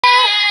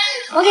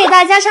我给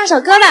大家唱首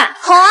歌吧。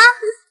好啊。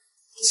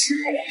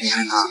你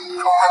看他，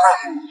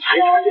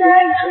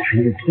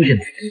凸显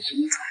自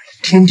己，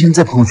天天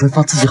在朋友圈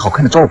发自己好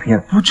看的照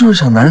片，不就是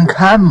想男人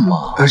看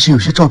吗？而且有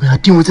些照片还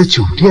定位在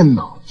酒店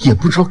呢，也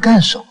不知道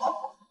干什么。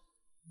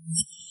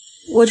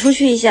我出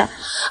去一下。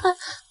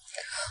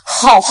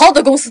好好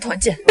的公司团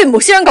建，被某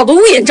些人搞得乌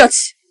烟瘴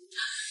气。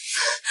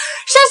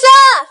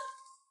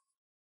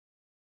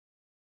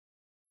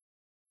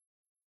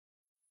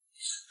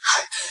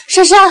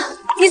珊珊，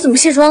你怎么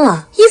卸妆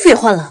了？衣服也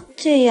换了，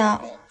这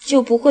样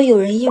就不会有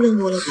人议论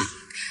我了吧？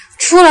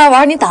出来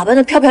玩你打扮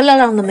的漂漂亮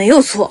亮的没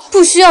有错，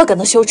不需要感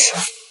到羞耻。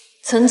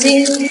曾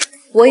经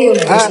我也有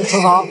很多羞耻。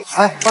陈豪，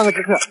换个姿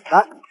势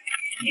来。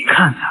你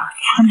看他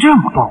穿这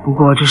么暴，不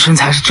过这身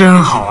材是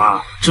真好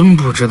啊，真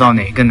不知道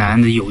哪个男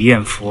人的有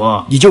艳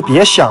福。你就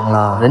别想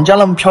了，人家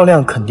那么漂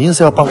亮，肯定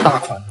是要傍大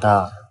款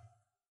的。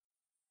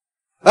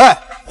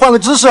换个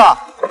姿势啊！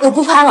我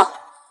不拍了。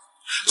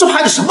这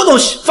拍的什么东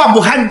西？放不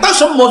开！你当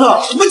什么模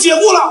特？你们解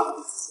雇了。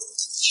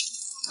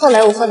后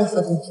来我换了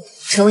合同，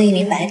成为一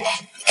名白领。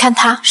看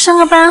她上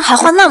个班还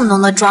化那么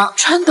浓的妆，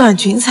穿短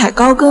裙踩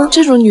高跟，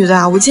这种女的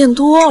啊，我见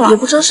多了，也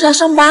不知道是来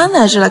上班的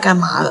还是来干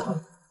嘛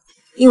的。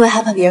因为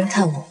害怕别人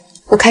看我，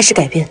我开始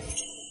改变。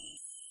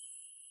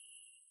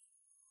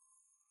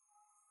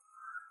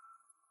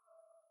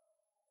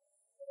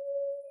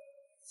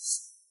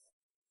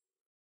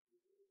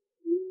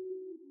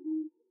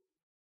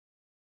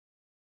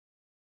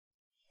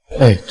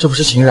这不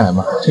是秦冉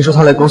吗？听说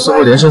他来公司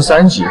后连升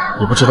3级，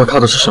也不知道靠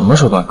的是什么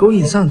手段。勾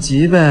引上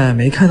级呗，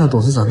没看到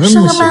董事长那么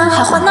上个班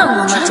还化那么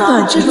浓的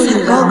妆，这种女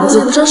的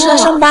也不知道是来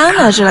上班的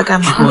还是来干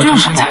嘛的。这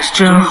身材是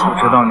真好，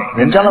知道哪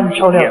个人家那么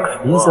漂亮，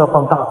肯定是要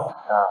傍大款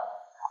的。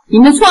你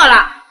们错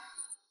了，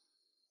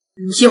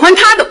喜欢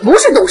他的不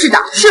是董事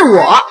长，是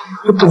我。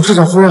董事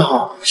长夫人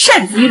好。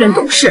擅自议论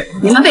董事，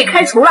你们被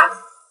开除了。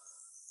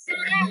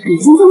你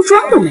今天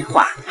妆都没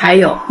化，还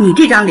有你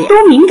这张脸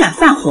都敏感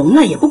泛红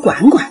了，也不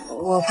管管。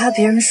我怕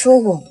别人说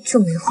我，就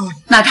没化。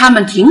那他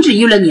们停止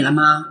议论你了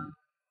吗？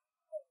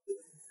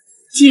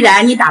既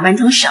然你打扮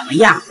成什么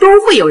样都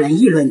会有人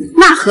议论你，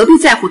那何必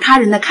在乎他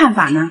人的看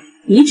法呢？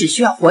你只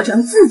需要活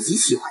成自己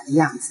喜欢的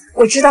样子。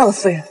我知道了，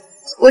夫人。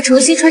我重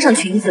新穿上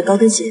裙子、高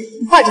跟鞋，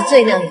化着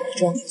最亮眼的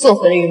妆，做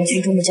回了人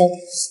群中的焦点。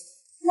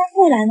那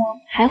后来呢？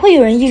还会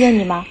有人议论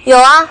你吗？有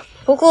啊，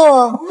不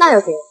过那又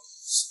怎样？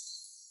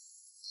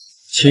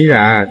秦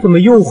冉，怎么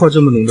又化这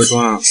么浓的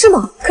妆啊？是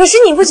吗？可是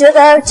你不觉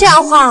得这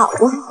样画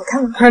我很好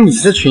看吗？看你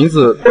这裙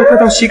子都快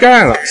到膝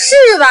盖了。是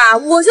吧？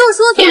我就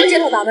说怎么这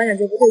套打扮感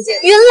觉不对劲，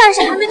原来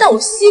是还没到我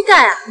膝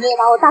盖啊！没有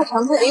把我大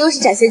长腿的优势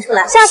展现出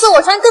来。下次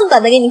我穿更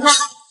短的给你看。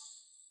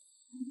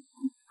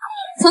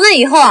从那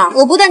以后啊，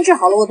我不但治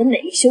好了我的美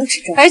丽羞耻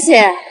症，而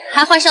且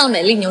还患上了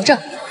美丽牛症。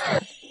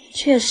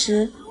确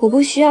实，我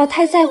不需要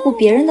太在乎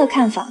别人的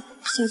看法。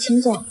小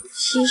秦总，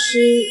其实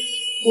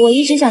我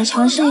一直想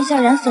尝试一下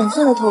染粉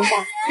色的头发。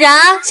染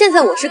啊！现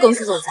在我是公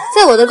司总裁，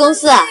在我的公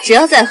司啊，只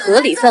要在合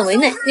理范围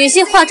内，女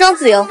性化妆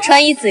自由、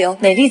穿衣自由、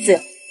美丽自由。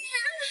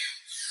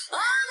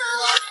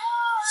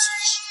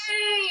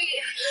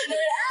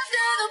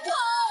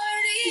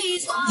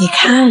你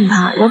看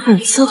她染粉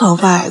色头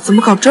发，怎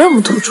么搞这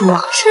么突出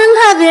啊？生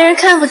怕别人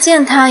看不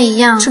见她一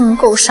样，真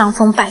够伤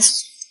风败俗。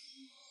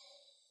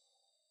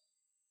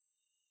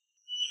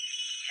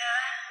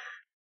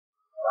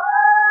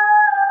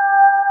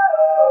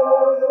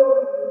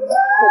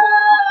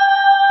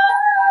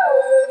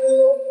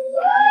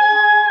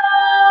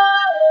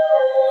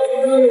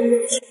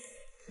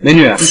美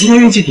女，你今天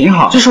运气挺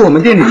好，这是我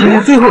们店里今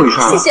天最后一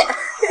串了。谢谢。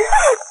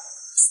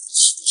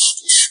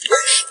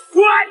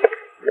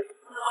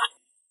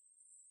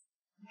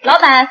老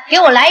板，给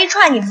我来一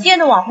串你们店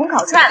的网红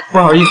烤串。不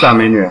好意思啊，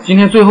美女，今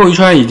天最后一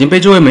串已经被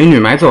这位美女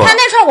买走了。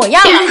那串我要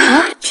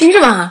了。凭什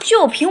么？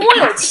就凭我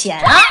有钱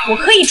啊！我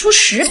可以出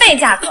10倍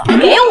价格，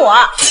给我。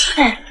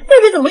这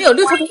里怎么有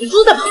6条土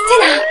猪在跑？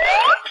在哪？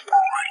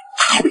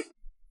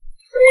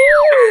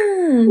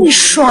你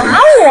耍我？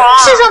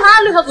世上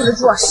哪有6条腿的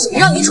猪啊？谁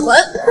让你蠢？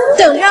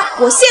等着，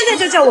我现在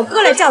就叫我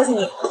哥来教训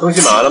你。东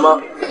西买完了吗？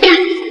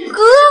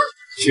哥，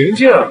晴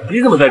晴，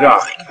你怎么在这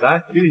儿？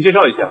来，给你介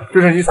绍一下，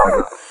这是你嫂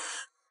子。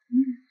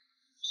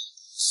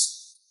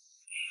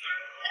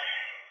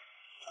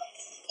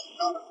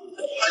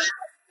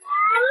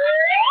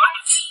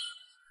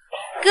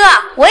哥，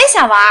我也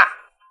想玩。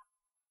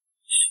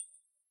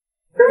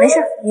没事，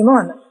你们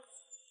玩吧。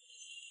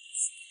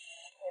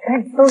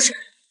你看，都是。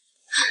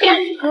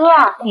哥，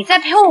你在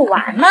陪我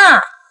玩呢。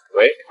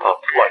喂，好，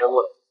晚上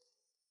过来。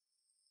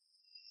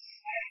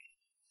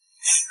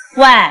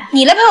喂，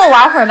你来陪我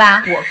玩会儿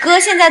吧，我哥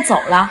现在走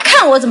了，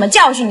看我怎么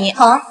教训你。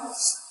好。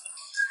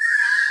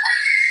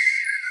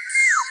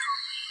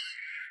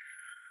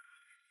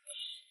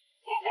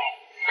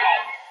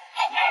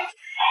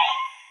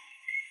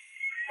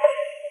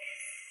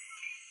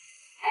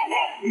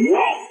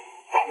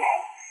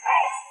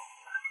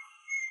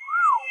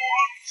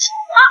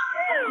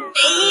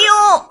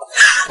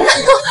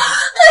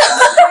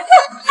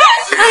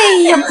哎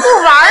呀，不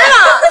玩了，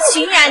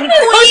秦冉，你故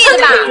意的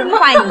吧？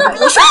坏你，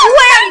我是不会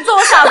让你做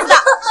我嫂子的。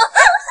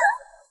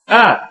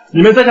哎，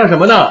你们在干什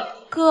么呢？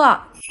哥，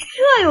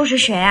这又是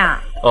谁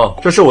啊？哦，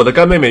这是我的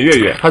干妹妹月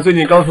月，她最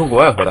近刚从国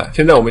外回来，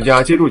先在我们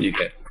家借住几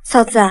天。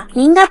嫂子，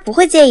你应该不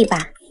会介意吧？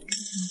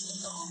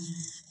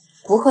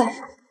不会。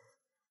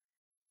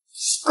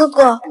哥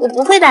哥，我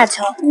不会打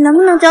球，你能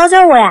不能教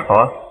教我呀？好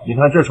啊，你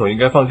看这手应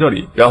该放这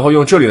里，然后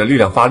用这里的力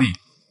量发力。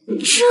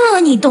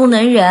这你都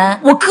能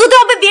忍？我哥都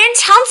要被别人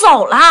抢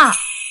走了。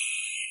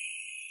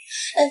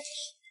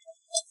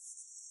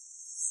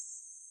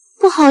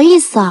不好意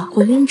思啊，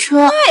我晕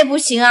车。那也不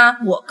行啊，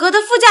我哥的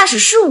副驾驶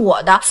是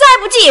我的，再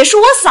不济也是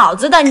我嫂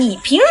子的，你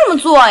凭什么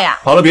坐呀？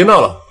好了，别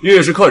闹了，月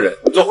月是客人，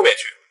你坐后面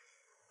去。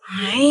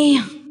哎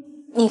呀，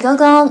你刚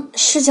刚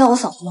是叫我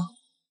嫂子吗？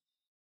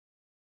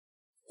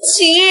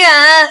秦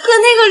然，和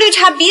那个绿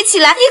茶比起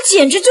来，你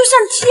简直就像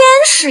天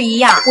使一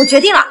样。我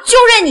决定了，就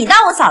认你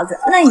当我嫂子。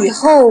那以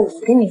后我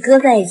跟你哥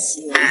在一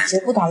起，绝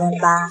不捣乱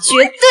吧？绝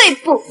对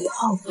不，以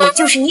后我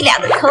就是你俩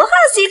的头号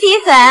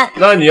CP 粉。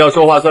那你要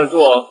说话算数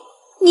哦。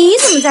你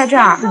怎么在这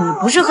儿？你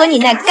不是和你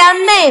那干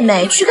妹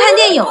妹去看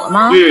电影了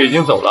吗？月月已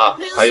经走了，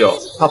还有，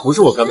她不是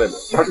我干妹妹，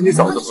她是你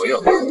嫂子的朋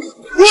友。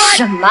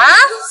什么？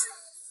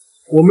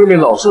我妹妹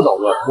老是捣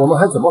乱，我们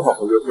还怎么好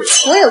好约会？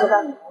我有个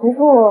办法，不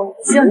过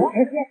需要你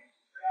开店。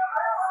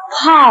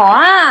好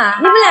啊，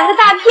你们两个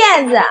大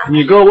骗子！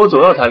你哥我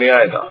总要谈恋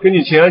爱的，跟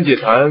你秦安姐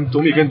谈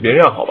总比跟别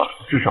人要好吧？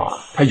至少啊，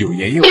他有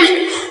颜有钱。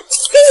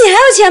比你还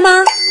有钱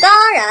吗？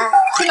当然，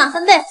起码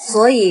翻倍。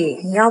所以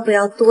你要不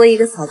要多一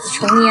个嫂子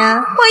宠你啊？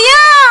我要。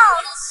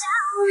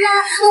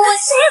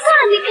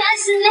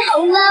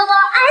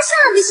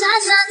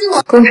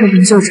功成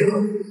名就之后，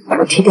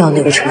我踢掉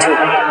那个成就感。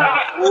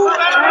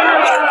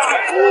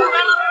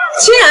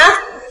秦然，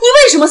你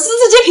为什么私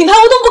自接品牌活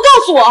动不告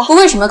诉我？我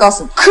为什么要告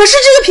诉你？可是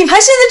这个品牌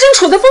现在正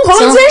处在疯狂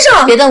浪尖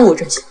上。别耽误我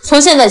挣钱。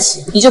从现在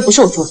起，你就不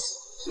是我助理。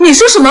你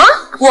说什么？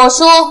我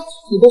说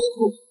你不是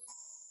助理。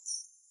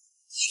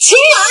秦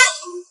然，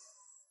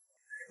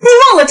你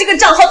忘了这个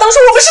账号当初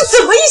我们是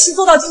怎么一起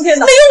做到今天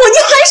的？没有我，你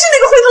还是那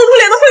个灰头土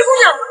脸的灰姑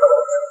娘。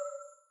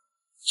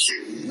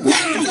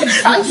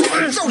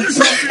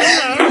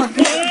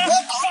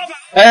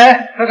哎，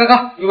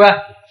咔，喂，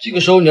这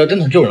个时候你要登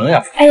场救人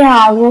呀！哎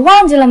呀，我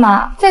忘记了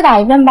嘛，再打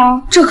一遍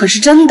吧。这可是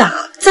真打，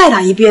再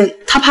打一遍，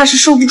他怕是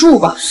受不住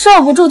吧？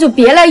受不住就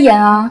别来演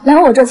啊，来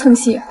我这蹭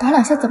戏，打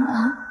两下怎么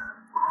了？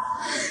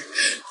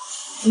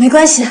没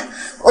关系，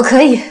我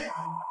可以。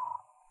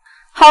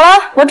好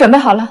了，我准备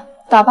好了，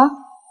打吧。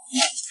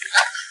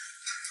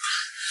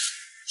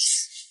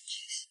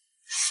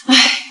哎，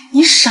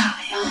你傻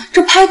呀，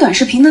这拍短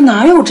视频的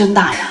哪有真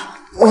打呀？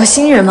我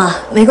新人嘛，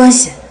没关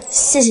系，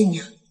谢谢你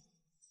啊。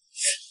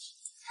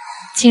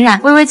秦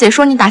冉，薇薇姐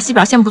说你打戏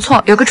表现不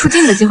错，有个出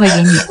镜的机会给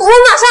你。我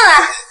马上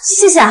来，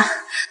谢谢啊。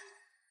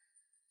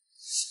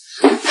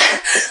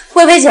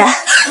薇薇姐，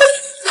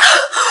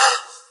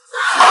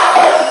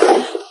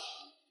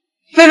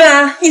薇薇，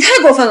你太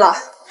过分了。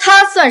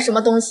他算什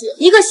么东西？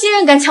一个新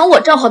人敢抢我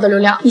账号的流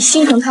量，你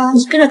心疼他，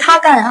你跟着他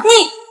干啊！你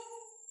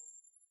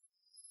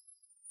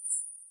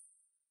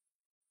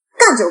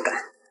干就干。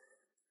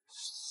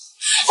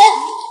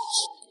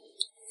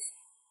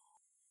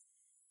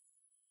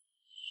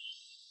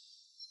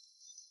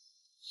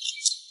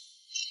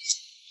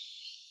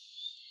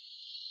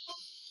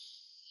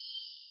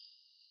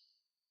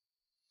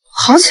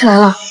跑起来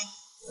了，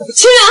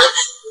秦冉，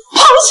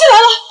跑起来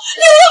了，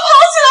悠悠跑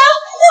起来了，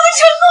我们成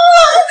功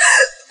了！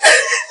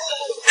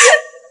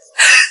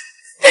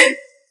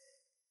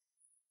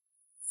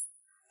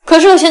可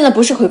是我现在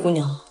不是灰姑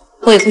娘了，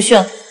我也不需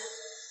要。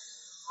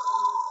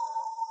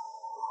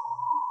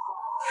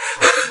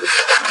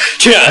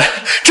秦冉，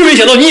真没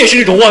想到你也是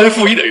这种忘恩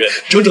负义的人。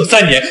整整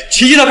3年，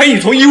琪琪她陪你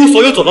从一无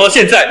所有走到了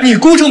现在，你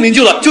功成名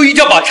就了，就一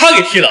脚把她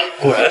给踢了。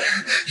果然，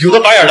有的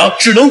白眼狼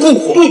只能共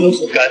苦，不能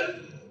同甘。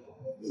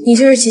你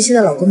就是琪琪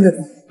的老公对吧？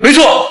没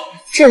错。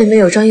这里面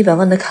有张100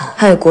万的卡，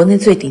还有国内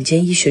最顶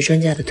尖医学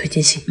专家的推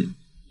荐信。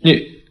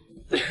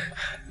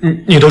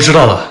你都知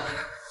道了。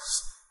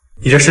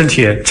你这身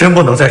体真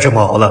不能再这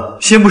么熬了。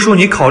先不说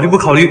你考虑不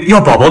考虑要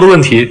宝宝的问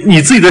题，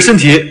你自己的身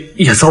体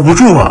也遭不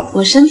住啊。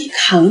我身体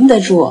扛得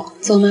住，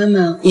做妈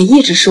妈也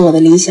一直是我的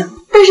理想。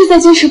但是再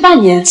坚持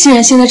半年，既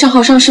然现在账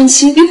号上升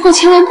期，离破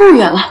千万不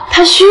远了，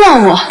他需要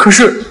我。可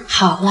是，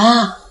好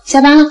啦，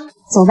下班了，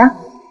走吧。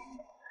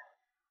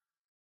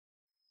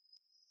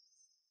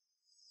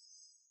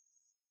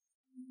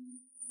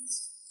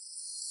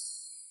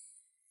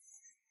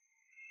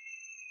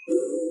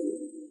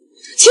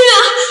秦冉，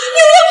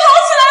悠悠跑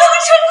起来，我们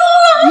成功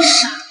了！你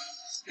傻，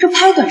这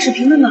拍短视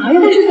频的哪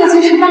有？但是再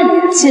坚持半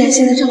年，既然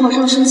现在账号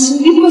上升期，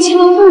离破千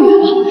万不远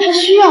了，他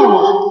需要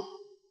我。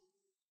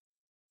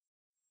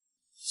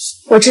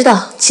我知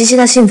道琪琪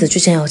她性子巨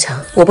蟹要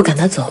强，我不赶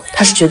她走，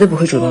她是绝对不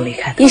会主动离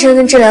开的。医生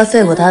跟治疗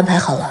费我都安排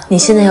好了，你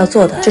现在要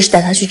做的就是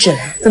带她去治疗，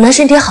等她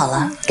身体好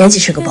了，赶紧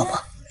生个宝宝。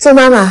做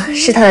妈妈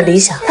是她的理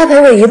想，她陪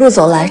我一路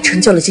走来，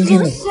成就了今天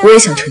的我。我也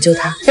想成就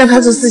她，让她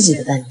做自己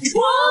的伴侣。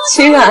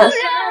秦冉，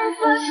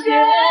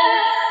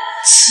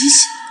琪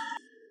琪。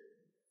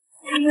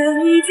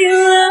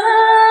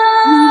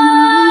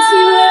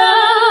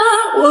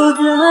我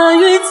的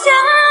雨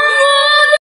天。